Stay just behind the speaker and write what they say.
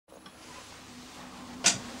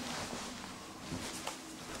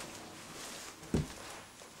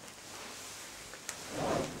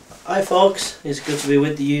Hi folks, it's good to be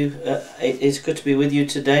with you. It's good to be with you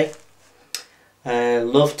today.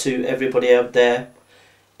 Love to everybody out there.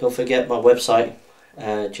 Don't forget my website,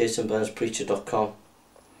 jasonburnspreacher.com,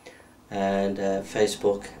 and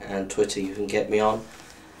Facebook and Twitter. You can get me on.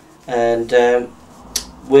 And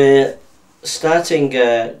we're starting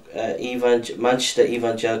Manchester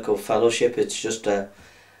Evangelical Fellowship. It's just a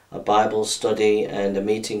Bible study and a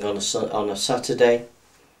meeting on a Saturday,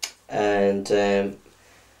 and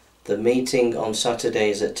the meeting on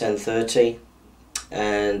Saturday is at 10:30,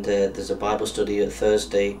 and there's a Bible study at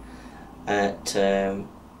Thursday at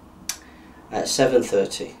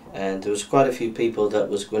 7:30. And there was quite a few people that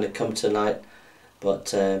was going to come tonight,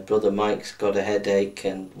 but Brother Mike's got a headache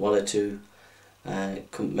and one or two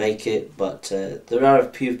couldn't make it. But there are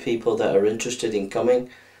a few people that are interested in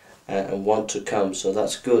coming and want to come, so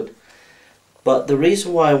that's good. But the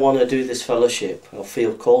reason why I want to do this fellowship, or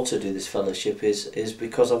feel called to do this fellowship, is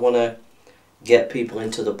because I want to get people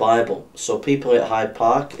into the Bible. So people at Hyde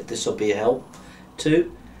Park, this will be a help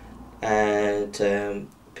to, and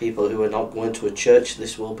people who are not going to a church,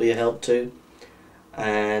 this will be a help to.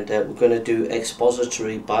 And we're going to do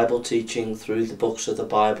expository Bible teaching through the books of the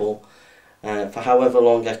Bible for however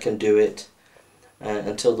long I can do it,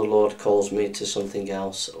 until the Lord calls me to something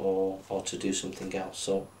else or to do something else.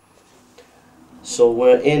 So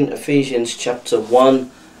we're in Ephesians chapter 1,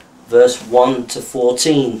 verse 1 to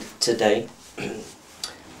 14 today.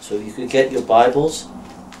 So you could get your Bibles,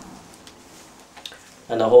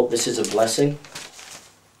 and I hope this is a blessing.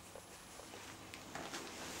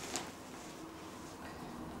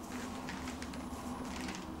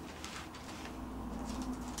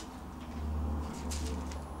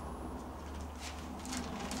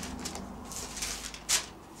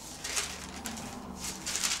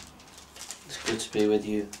 Good to be with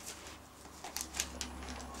you.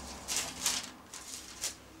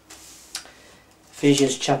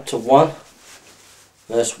 Ephesians chapter 1,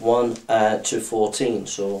 verse 1 to 14.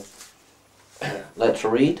 So let's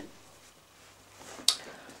read.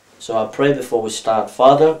 So I pray before we start.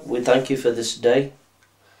 Father, we thank you for this day.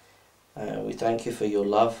 We thank you for your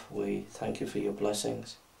love. We thank you for your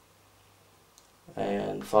blessings.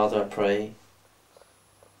 And Father, I pray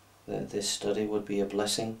that this study would be a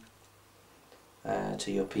blessing to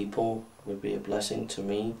your people, would be a blessing to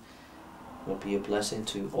me, would be a blessing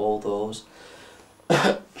to all those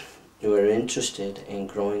who are interested in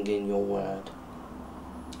growing in your word.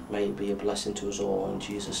 May it be a blessing to us all in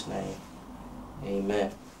Jesus' name.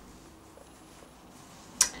 Amen.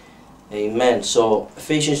 Amen. So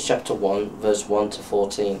Ephesians chapter 1, verse 1 to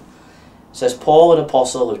 14. It says, Paul, an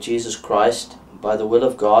apostle of Jesus Christ, by the will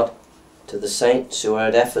of God, to the saints who are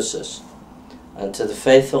at Ephesus, and to the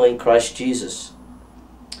faithful in Christ Jesus.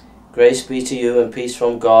 Grace be to you and peace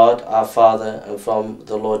from God our Father and from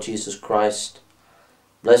the Lord Jesus Christ.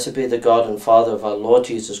 Blessed be the God and Father of our Lord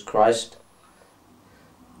Jesus Christ,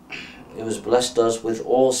 who has blessed us with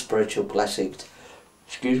all spiritual blessings,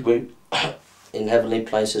 in heavenly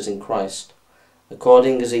places in Christ,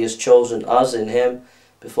 according as he has chosen us in him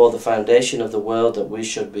before the foundation of the world, that we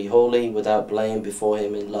should be holy without blame before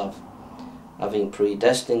him in love, having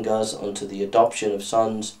predestined us unto the adoption of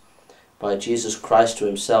sons by Jesus Christ to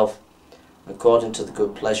himself, according to the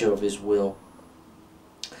good pleasure of his will,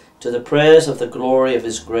 to the praise of the glory of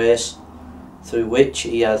his grace, through which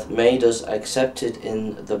he hath made us accepted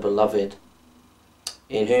in the beloved,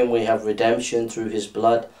 in whom we have redemption through his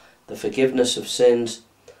blood, the forgiveness of sins,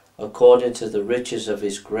 according to the riches of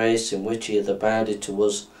his grace, in which he hath abounded to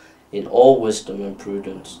us in all wisdom and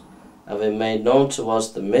prudence, having made known to us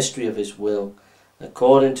the mystery of his will,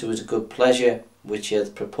 according to his good pleasure, which he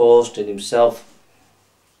hath proposed in himself,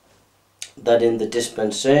 that in the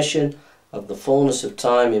dispensation of the fullness of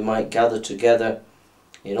time he might gather together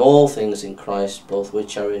in all things in Christ, both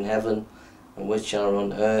which are in heaven and which are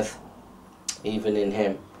on earth, even in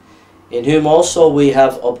him, in whom also we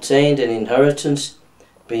have obtained an inheritance,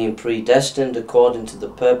 being predestined according to the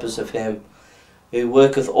purpose of him who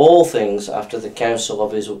worketh all things after the counsel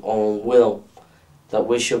of his own will, that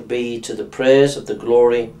we should be to the praise of the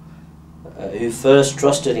glory who first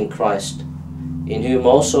trusted in Christ, in whom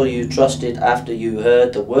also you trusted after you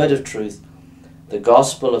heard the word of truth, the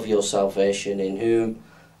gospel of your salvation, in whom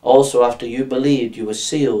also after you believed you were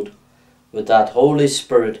sealed with that Holy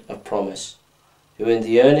Spirit of promise, who in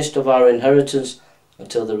the earnest of our inheritance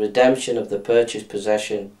until the redemption of the purchased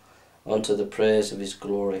possession, unto the praise of his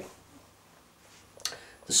glory.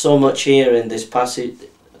 There's so much here in this passage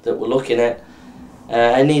that we're looking at.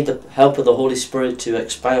 I need the help of the Holy Spirit to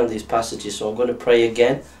expound these passages, so I'm going to pray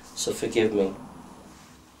again, so forgive me.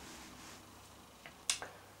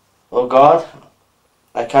 Oh God,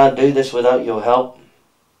 I can't do this without your help.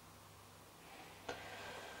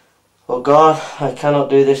 Oh God, I cannot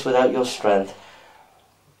do this without your strength.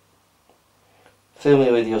 Fill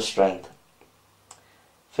me with your strength.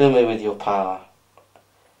 Fill me with your power.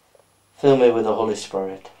 Fill me with the Holy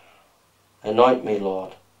Spirit. Anoint me,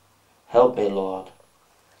 Lord. Help me, Lord,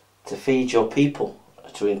 to feed your people,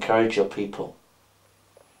 to encourage your people.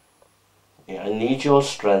 Yeah, I need your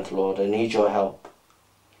strength, Lord. I need your help.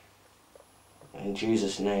 In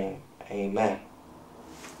Jesus' name, amen.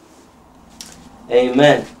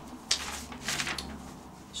 Amen.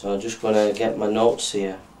 So I'm just going to get my notes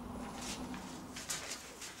here.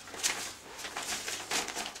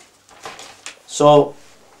 So,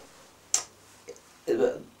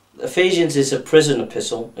 Ephesians is a prison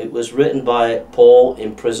epistle. It was written by Paul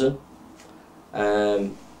in prison. I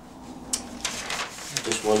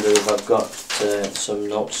just wonder if I've got some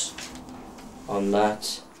notes on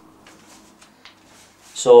that.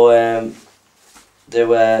 So there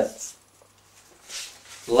were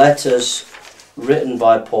letters written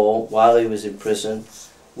by Paul while he was in prison.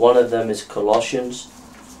 One of them is Colossians,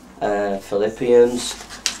 Philippians,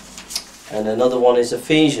 and another one is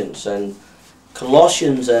Ephesians. And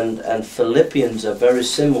Colossians and Philippians are very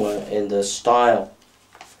similar in their style.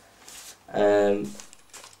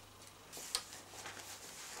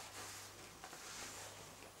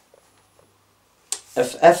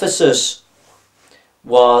 Ephesus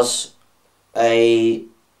was a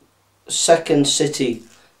second city,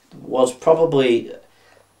 was probably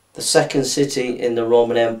the second city in the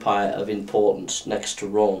Roman Empire of importance next to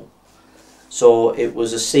Rome. So it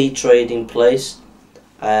was a sea trading place.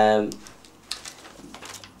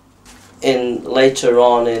 Later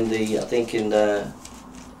on in the, I think in the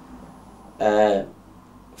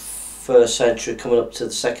first century, coming up to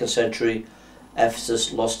the second century,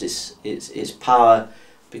 Ephesus lost its power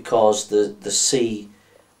because the sea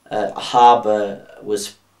harbour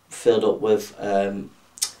was filled up with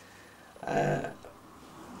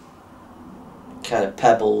kind of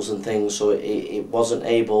pebbles and things, so it wasn't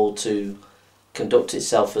able to conduct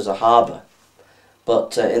itself as a harbour.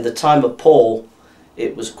 But in the time of Paul,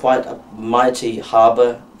 it was quite a mighty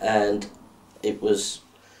harbour, and it was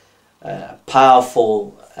a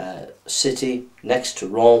powerful city next to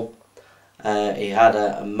Rome. It had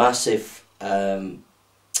a massive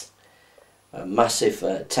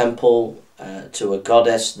temple to a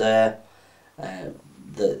goddess there.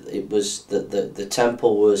 The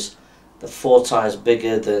temple was 4 times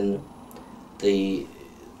bigger than the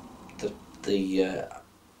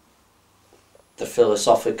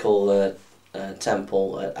philosophical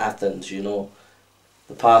temple at Athens, you know,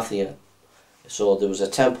 the Parthenon. So there was a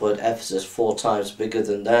temple at Ephesus 4 times bigger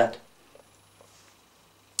than that.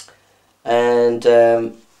 And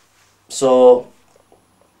so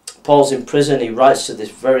Paul's in prison. He writes to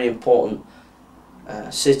this very important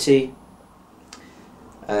city.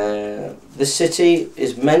 This city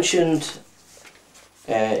is mentioned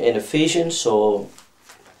in Ephesians, so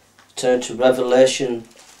turn to Revelation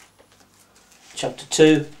chapter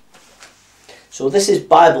 2. So this is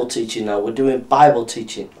Bible teaching now. We're doing Bible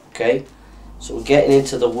teaching, okay? So we're getting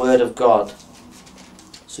into the Word of God.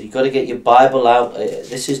 So you've got to get your Bible out.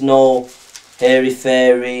 This is no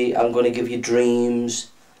airy-fairy, I'm going to give you dreams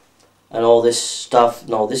and all this stuff.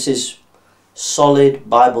 No, this is solid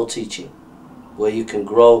Bible teaching where you can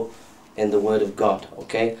grow in the Word of God,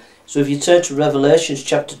 okay? So if you turn to Revelation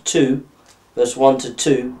chapter 2, verse 1 to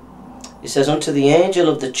 2, it says, Unto the angel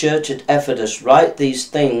of the church at Ephesus write these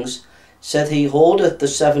things, saith he, holdeth the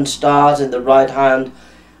 7 stars in the right hand,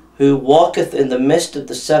 who walketh in the midst of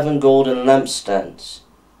the 7 golden lampstands.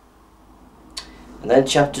 And then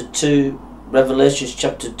chapter 2, Revelation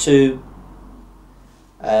chapter 2,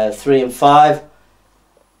 3 and 5,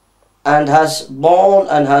 and has borne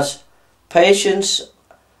and has patience,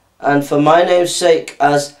 and for my name's sake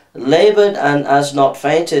has laboured and has not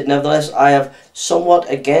fainted. Nevertheless, I have somewhat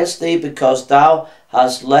against thee, because thou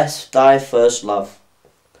hast left thy first love.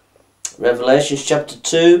 Revelation chapter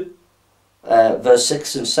 2, verse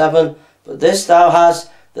 6 and 7. But this thou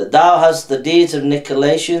hast, that thou hast the deeds of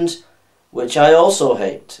Nicolaitans, which I also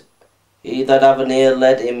hate. He that have an ear,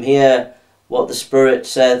 let him hear what the Spirit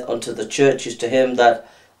saith unto the churches. To him that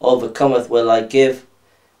overcometh will I give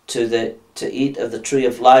to eat of the tree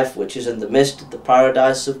of life, which is in the midst of the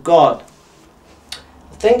paradise of God.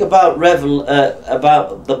 Think about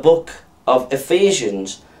the book of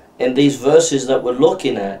Ephesians in these verses that we're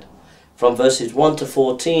looking at, from verses 1 to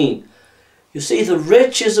 14. You see the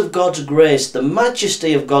riches of God's grace, the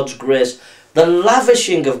majesty of God's grace, the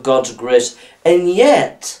lavishing of God's grace, and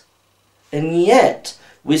yet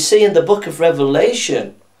we see in the book of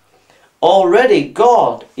Revelation already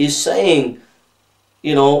God is saying,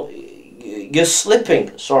 you know, you're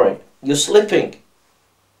slipping. Sorry, you're slipping.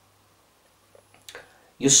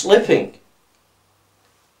 You're slipping.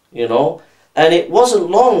 You know, and it wasn't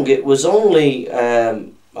long. It was only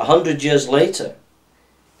 100 years later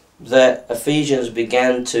that Ephesians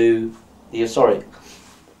began to,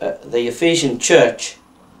 the Ephesian church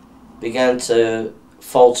began to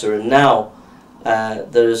falter, and now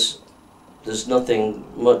there's nothing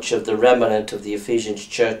much of the remnant of the Ephesian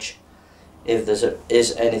church, if there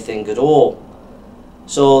is anything at all.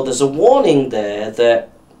 So there's a warning there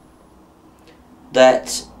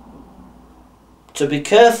that to be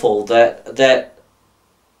careful, that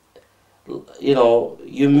you know,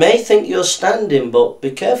 you may think you're standing, but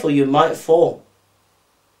be careful, you might fall.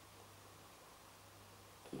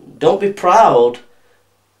 Don't be proud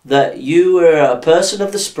that you are a person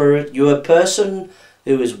of the Spirit, you're a person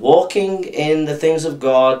who is walking in the things of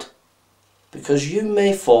God, because you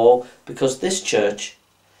may fall, because this church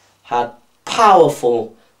had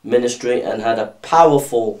powerful ministry and had a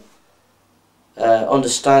powerful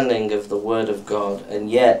understanding of the Word of God, and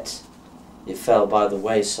yet it fell by the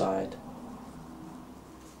wayside.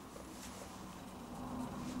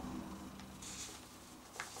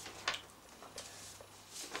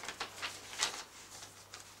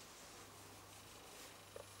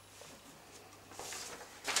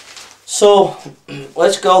 So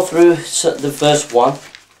let's go through the first one.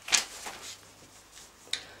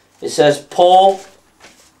 It says, Paul,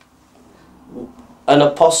 an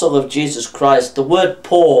apostle of Jesus Christ. The word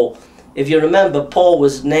Paul, if you remember, Paul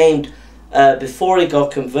was named before he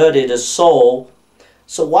got converted as Saul.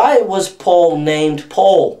 So why was Paul named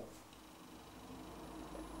Paul?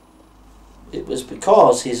 It was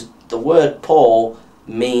because the word Paul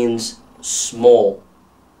means small.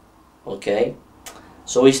 Okay?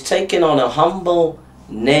 So he's taken on a humble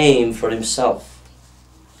name for himself.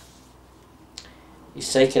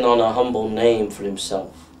 He's taken on a humble name for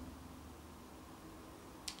himself.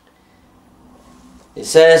 It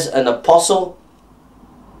says an apostle.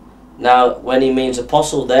 Now, when he means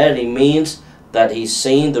apostle there, he means that he's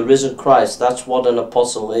seen the risen Christ. That's what an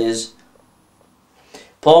apostle is.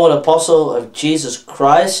 Paul, an apostle of Jesus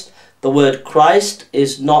Christ. The word Christ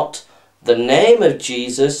is not the name of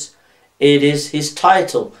Jesus. It is his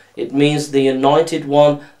title. It means the anointed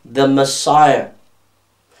one, the Messiah.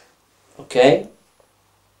 Okay?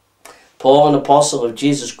 Paul, an apostle of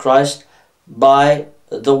Jesus Christ by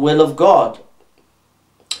the will of God.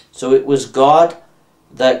 So it was God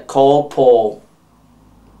that called Paul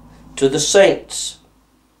to the saints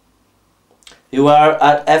who are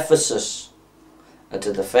at Ephesus and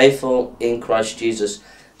to the faithful in Christ Jesus.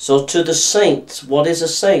 So to the saints, what is a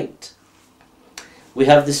saint? We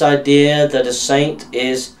have this idea that a saint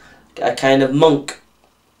is a kind of monk,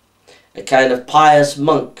 a kind of pious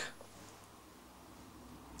monk.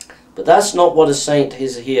 But that's not what a saint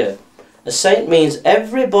is here. A saint means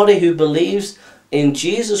everybody who believes in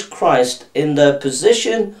Jesus Christ in their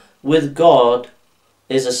position with God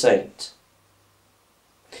is a saint.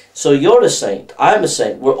 So you're a saint, I'm a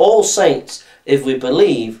saint, we're all saints if we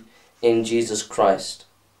believe in Jesus Christ.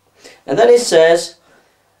 And then it says,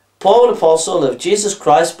 Paul, an apostle of Jesus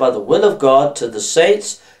Christ by the will of God, to the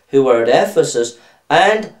saints who are at Ephesus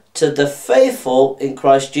and to the faithful in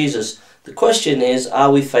Christ Jesus. The question is,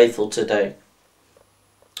 are we faithful today?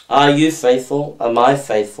 Are you faithful? Am I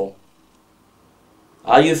faithful?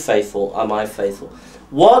 Are you faithful? Am I faithful?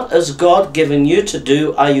 What has God given you to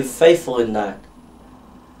do? Are you faithful in that?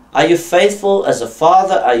 Are you faithful as a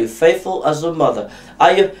father? Are you faithful as a mother?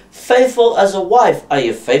 Are you faithful as a wife? Are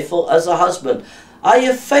you faithful as a husband? Are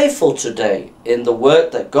you faithful today in the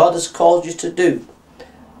work that God has called you to do?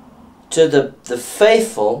 To the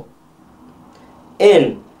faithful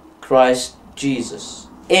in Christ Jesus.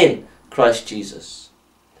 In Christ Jesus.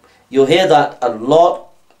 You'll hear that a lot.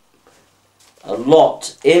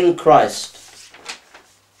 In Christ.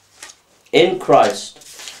 In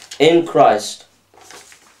Christ. In Christ.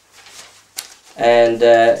 And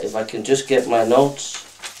if I can just get my notes.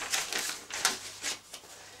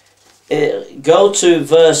 Go to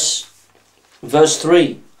verse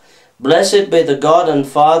 3. Blessed be the God and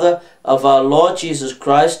Father of our Lord Jesus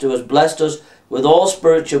Christ, who has blessed us with all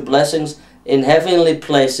spiritual blessings in heavenly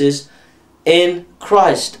places in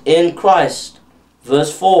Christ. In Christ.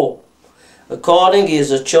 Verse 4. According he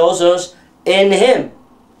has chosen us in him,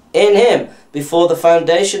 before the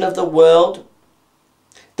foundation of the world,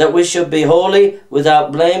 that we should be holy,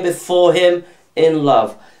 without blame before him in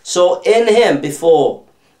love. So in him, before.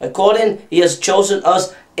 According he has chosen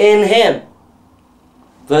us in him.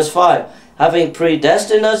 Verse 5. Having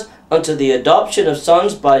predestined us unto the adoption of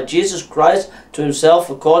sons by Jesus Christ to himself,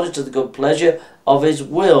 according to the good pleasure of his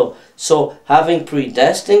will. So, having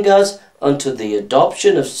predestined us unto the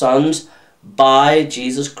adoption of sons by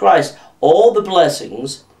Jesus Christ. All the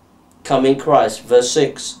blessings come in Christ. Verse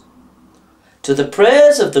 6. To the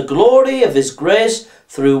praise of the glory of his grace,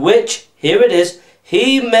 through which, here it is,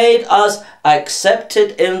 he made us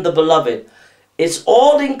accepted in the beloved. It's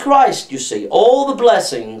all in Christ, you see. All the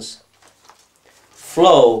blessings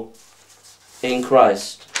flow in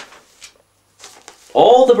Christ.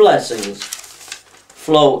 All the blessings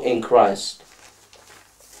flow in Christ.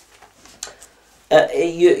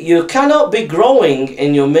 You cannot be growing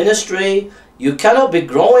in your ministry, you cannot be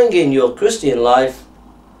growing in your Christian life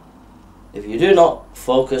if you do not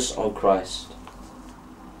focus on Christ.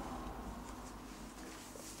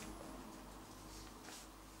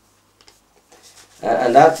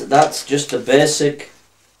 And that's just a basic.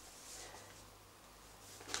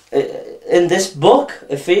 In this book,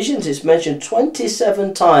 Ephesians, it's mentioned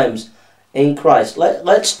 27 times in Christ.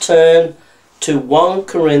 Let's turn to 1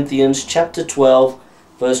 Corinthians chapter 12,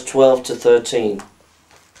 verse 12 to 13.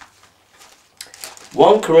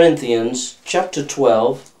 1 Corinthians chapter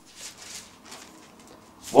 12.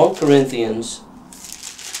 1 Corinthians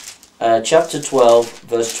chapter 12,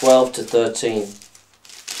 verse 12 to 13.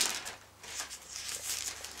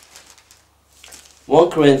 1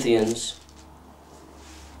 Corinthians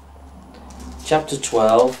chapter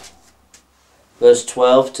 12, verse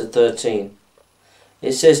 12 to 13.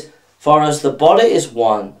 It says, For as the body is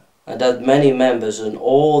one, and hath many members, and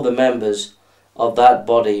all the members of that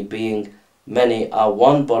body, being many, are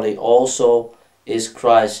one body, also is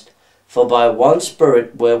Christ. For by one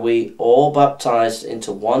Spirit were we all baptized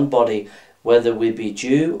into one body, whether we be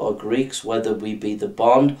Jew or Greeks, whether we be the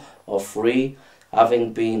bond or free,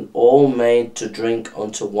 having been all made to drink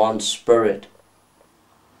unto one Spirit.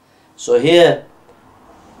 So here,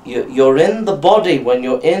 you're in the body when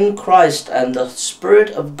you're in Christ, and the Spirit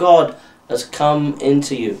of God has come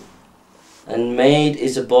into you and made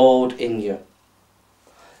his abode in you.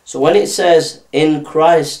 So when it says in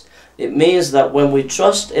Christ, it means that when we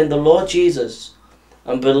trust in the Lord Jesus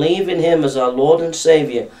and believe in him as our Lord and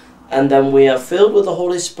Saviour, and then we are filled with the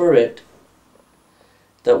Holy Spirit,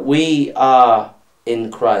 that we are in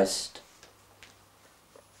Christ.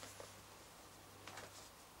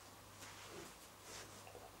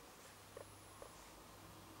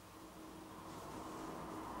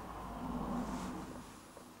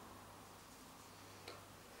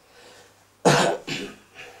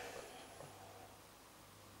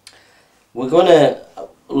 We're going to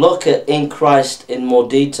look at in Christ in more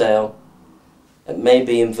detail,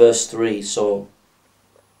 maybe in verse 3. So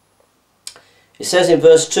it says in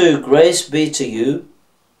verse 2, Grace be to you,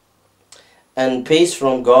 and peace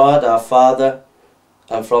from God our Father,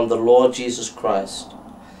 and from the Lord Jesus Christ.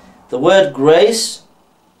 The word grace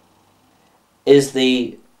is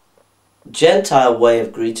the Gentile way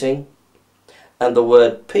of greeting, and the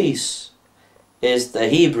word peace is the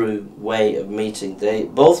Hebrew way of meeting. They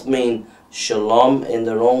both mean shalom in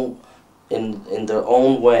their own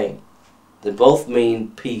way. They both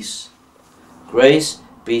mean peace. Grace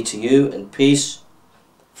be to you, and peace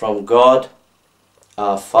from God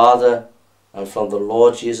our Father and from the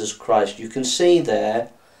Lord Jesus Christ. You can see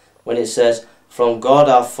there when it says from God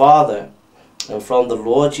our Father and from the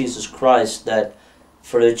Lord Jesus Christ, that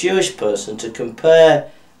for a Jewish person to compare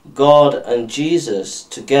God and Jesus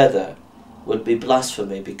together would be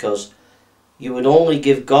blasphemy, because you would only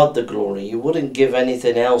give God the glory. You wouldn't give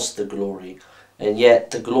anything else the glory. And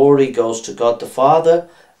yet the glory goes to God the Father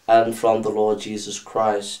and from the Lord Jesus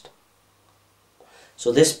Christ.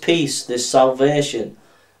 So this peace, this salvation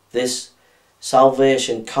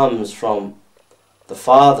comes from the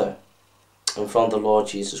Father and from the Lord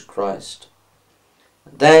Jesus Christ.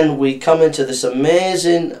 Then we come into this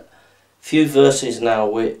amazing few verses now,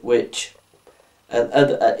 which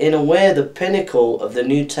in a way the pinnacle of the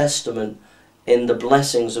New Testament in the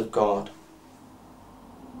blessings of God.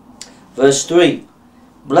 Verse 3,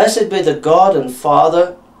 Blessed be the God and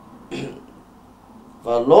Father of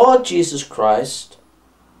our Lord Jesus Christ,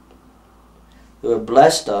 who have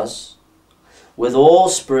blessed us with all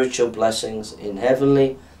spiritual blessings in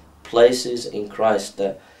heavenly places in Christ.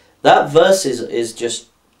 That verse is just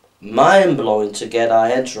mind-blowing to get our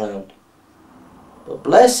heads around. But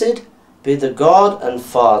blessed be the God and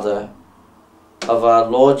Father of our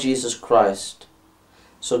Lord Jesus Christ.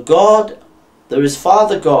 So God, there is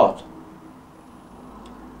Father God,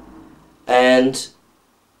 and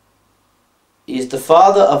he is the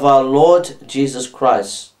Father of our Lord Jesus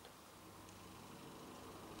Christ.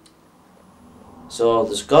 So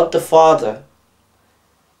there's God the Father,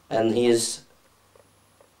 and he is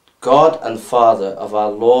God and Father of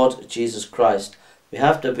our Lord Jesus Christ. We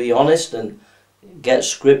have to be honest and get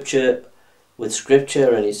scripture with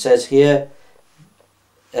scripture, and it says here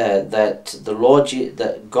that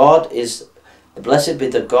that God is, blessed be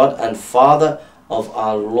the God and Father of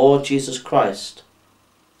our Lord Jesus Christ.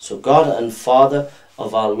 So God and Father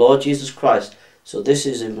of our Lord Jesus Christ. So this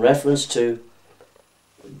is in reference to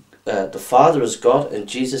the Father as God and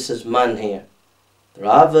Jesus as man here. There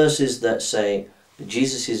are verses that say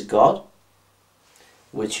Jesus is God,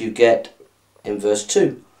 which you get in verse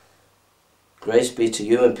 2. Grace be to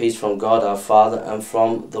you and peace from God our Father and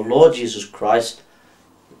from the Lord Jesus Christ.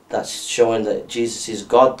 That's showing that Jesus is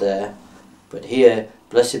God there. But here,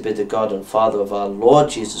 blessed be the God and Father of our Lord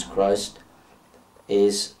Jesus Christ,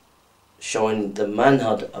 is showing the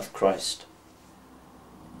manhood of Christ.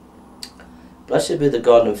 Blessed be the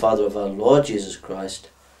God and Father of our Lord Jesus Christ,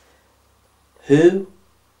 who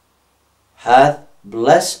hath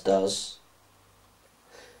blessed us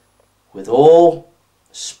with all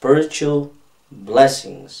spiritual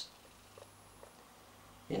blessings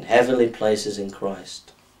in heavenly places in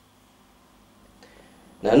Christ.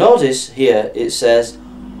 Now notice here it says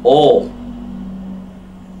all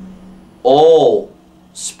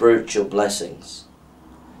spiritual blessings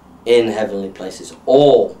in heavenly places.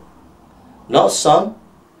 All. Not some,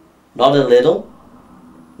 not a little,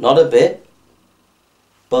 not a bit,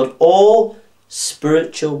 but all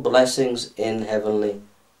spiritual blessings in heavenly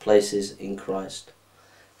places in Christ.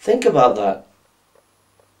 Think about that.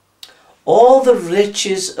 All the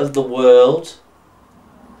riches of the world,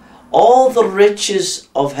 all the riches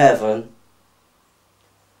of heaven,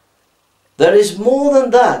 there is more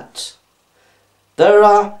than that. There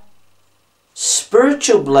are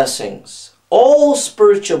spiritual blessings, all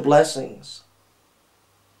spiritual blessings.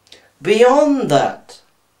 Beyond that,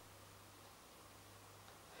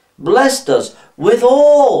 blessed us with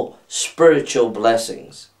all spiritual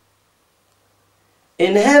blessings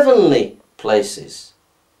in heavenly places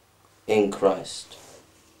in Christ.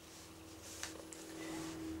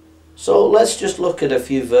 So let's just look at a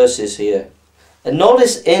few verses here. And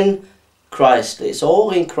notice in Christ, it's all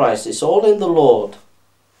in Christ, it's all in the Lord.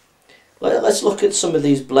 Let's look at some of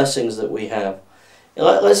these blessings that we have.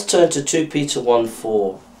 Let's turn to 2 Peter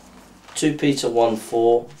 1:4. 2 Peter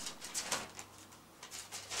 1:4.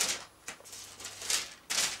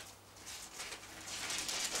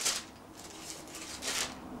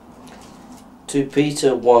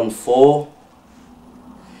 Peter 1:4,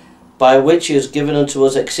 by which he has given unto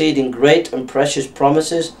us exceeding great and precious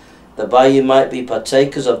promises, that by you might be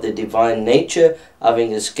partakers of the divine nature,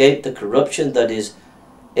 having escaped the corruption that is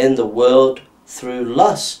in the world through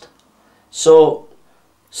lust. So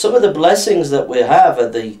some of the blessings that we have are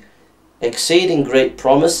the exceeding great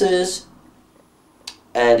promises,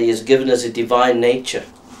 and he has given us a divine nature.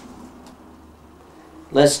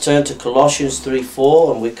 Let's turn to Colossians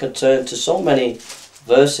 3:4, and we could turn to so many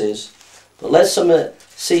verses, but let's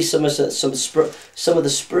see some of the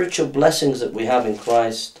spiritual blessings that we have in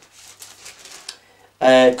Christ.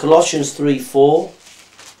 Colossians 3:4.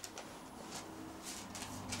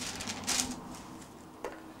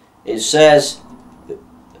 It says,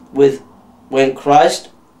 when Christ,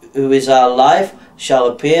 who is our life, shall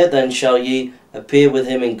appear, then shall ye appear with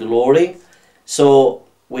him in glory. So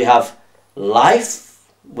we have life.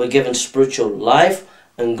 We're given spiritual life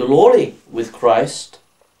and glory with Christ.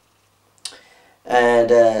 And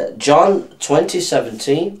John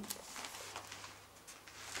 20:17.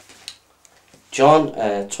 John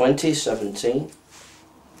 20:17.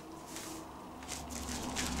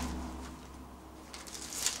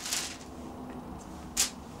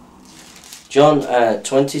 John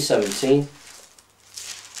 20:17.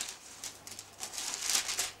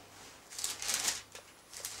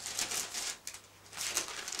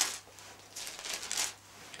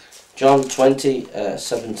 John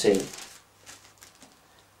 20:17.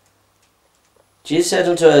 Jesus said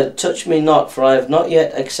unto her, touch me not, for I have not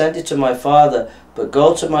yet ascended to my Father, but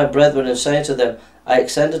go to my brethren and say unto them, I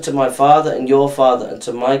ascended to my Father and your Father, and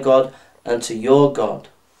to my God and to your God.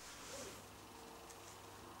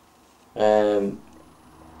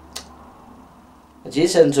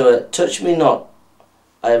 Jesus said unto her, touch me not,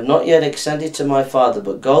 I have not yet ascended to my Father,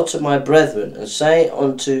 but go to my brethren and say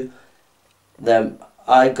unto them,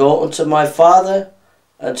 I go unto my Father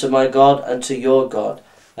and to my God and to your God.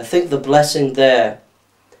 I think the blessing there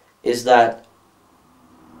is that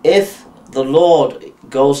if the Lord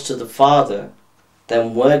goes to the Father,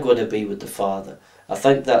 then we're going to be with the Father. I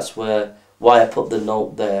think that's why I put the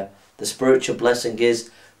note there. The spiritual blessing is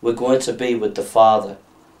we're going to be with the Father.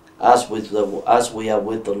 As we are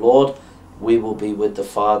with the Lord, we will be with the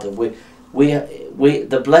Father.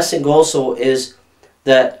 The blessing also is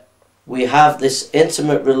that we have this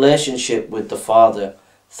intimate relationship with the Father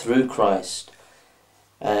through Christ.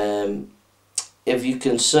 If you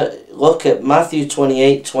can look at Matthew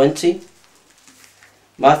 28:20.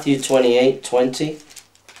 Matthew 28:20.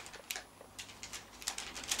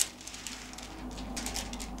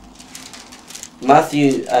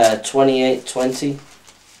 Matthew 28:20.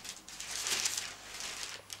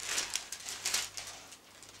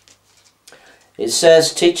 It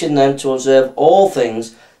says, teaching them to observe all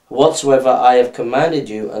things whatsoever I have commanded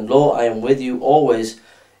you, and lo, I am with you always,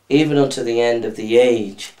 even unto the end of the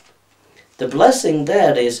age. The blessing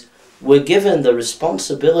there is we're given the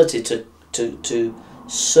responsibility to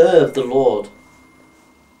serve the Lord,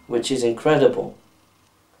 which is incredible.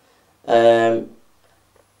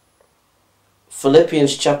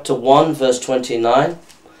 Philippians chapter 1 verse 29.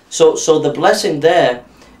 So the blessing there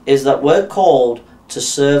is that we're called to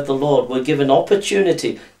serve the Lord. We're given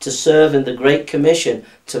opportunity to serve in the Great Commission,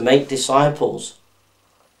 to make disciples.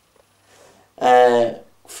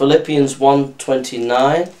 Philippians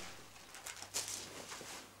 1:29.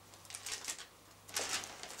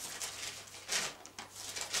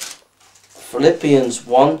 Philippians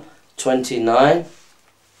 1:29.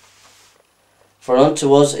 For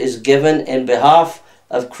unto us is given in behalf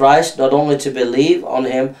of Christ not only to believe on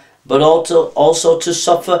him, but also to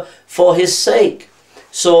suffer for his sake.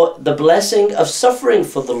 So the blessing of suffering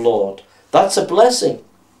for the Lord, that's a blessing.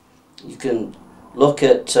 You can look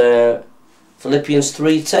at Philippians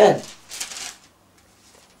 3:10.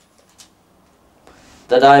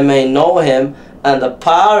 That I may know him and the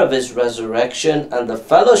power of his resurrection and the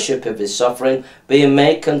fellowship of his suffering, being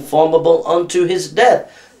made conformable unto his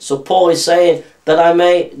death. So Paul is saying that I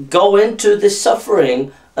may go into this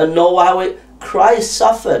suffering and know how Christ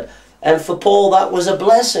suffered. And for Paul that was a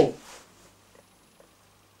blessing.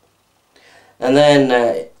 And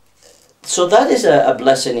then, so that is a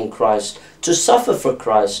blessing in Christ, to suffer for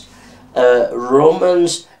Christ.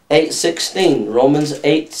 Romans 8:16. Romans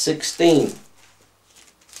 8:16.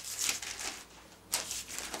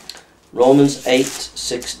 Romans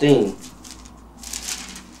 8:16.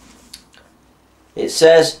 It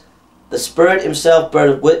says, the Spirit himself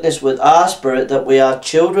beareth witness with our spirit that we are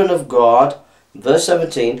children of God. Verse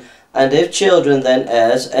 17. And if children, then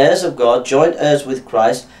heirs, heirs of God, joint heirs with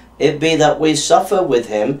Christ, it be that we suffer with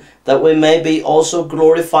him, that we may be also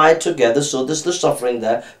glorified together. So there's the suffering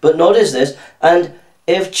there. But notice this. And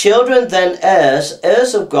if children, then heirs,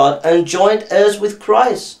 heirs of God, and joint heirs with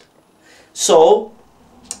Christ. So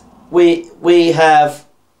we have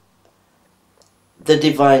the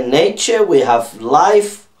divine nature, we have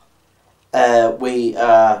life, we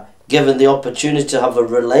are given the opportunity to have a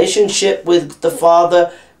relationship with the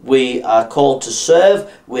Father, we are called to serve,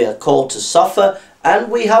 we are called to suffer,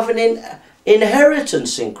 and we have an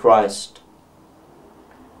inheritance in Christ.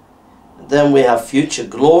 Then we have future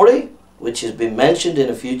glory, which has been mentioned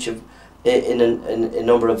in a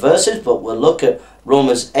number of verses, but we'll look at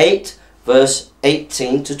Romans 8 verse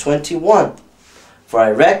 18 to 21. For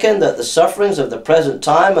I reckon that the sufferings of the present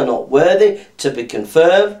time are not worthy to be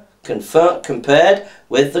compared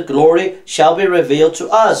with the glory shall be revealed to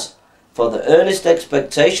us. For the earnest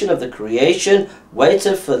expectation of the creation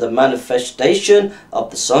waiteth for the manifestation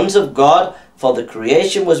of the sons of God. For the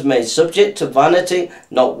creation was made subject to vanity,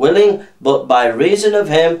 not willing, but by reason of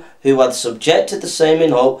him who hath subjected the same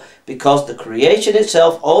in hope, because the creation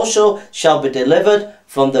itself also shall be delivered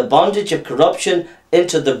from the bondage of corruption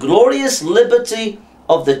into the glorious liberty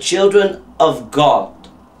of the children of God.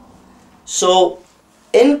 So,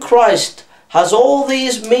 in Christ has all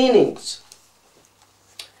these meanings.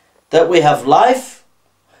 That we have life,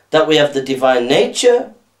 that we have the divine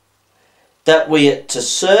nature, that we are to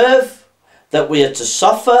serve, that we are to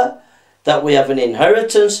suffer, that we have an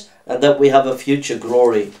inheritance, and that we have a future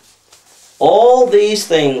glory. All these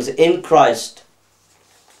things in Christ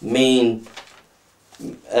mean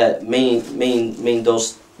in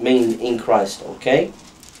Christ, okay?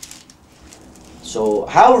 So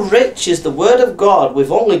how rich is the word of God?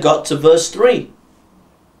 We've only got to verse 3.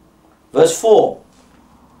 Verse 4.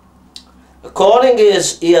 According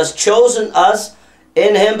as he has chosen us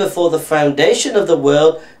in him before the foundation of the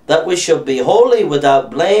world, that we should be holy without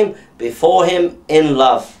blame before him in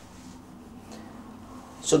love.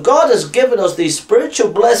 So God has given us these spiritual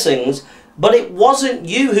blessings, but it wasn't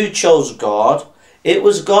you who chose God, it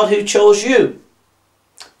was God who chose you.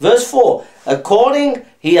 Verse 4, according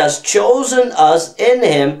he has chosen us in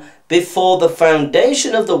him before the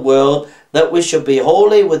foundation of the world, that we should be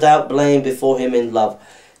holy without blame before him in love.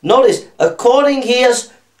 Notice, according he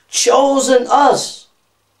has chosen us.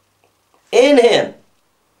 in him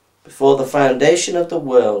before the foundation of the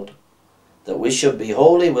world, that we should be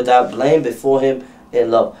holy without blame before him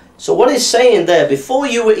in love. So what he's saying there, before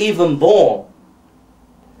you were even born,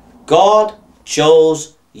 God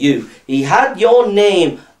chose you. He had your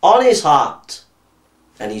name on his heart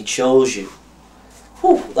and he chose you.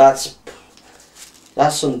 Whew, that's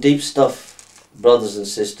some deep stuff, brothers and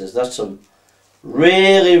sisters. That's some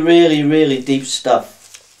really, really, really deep stuff.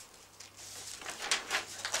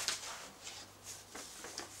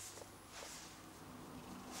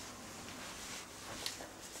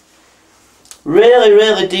 Really,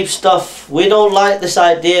 really deep stuff. We don't like this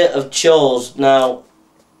idea of chose. Now,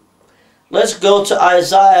 let's go to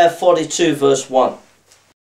Isaiah 42 verse 1.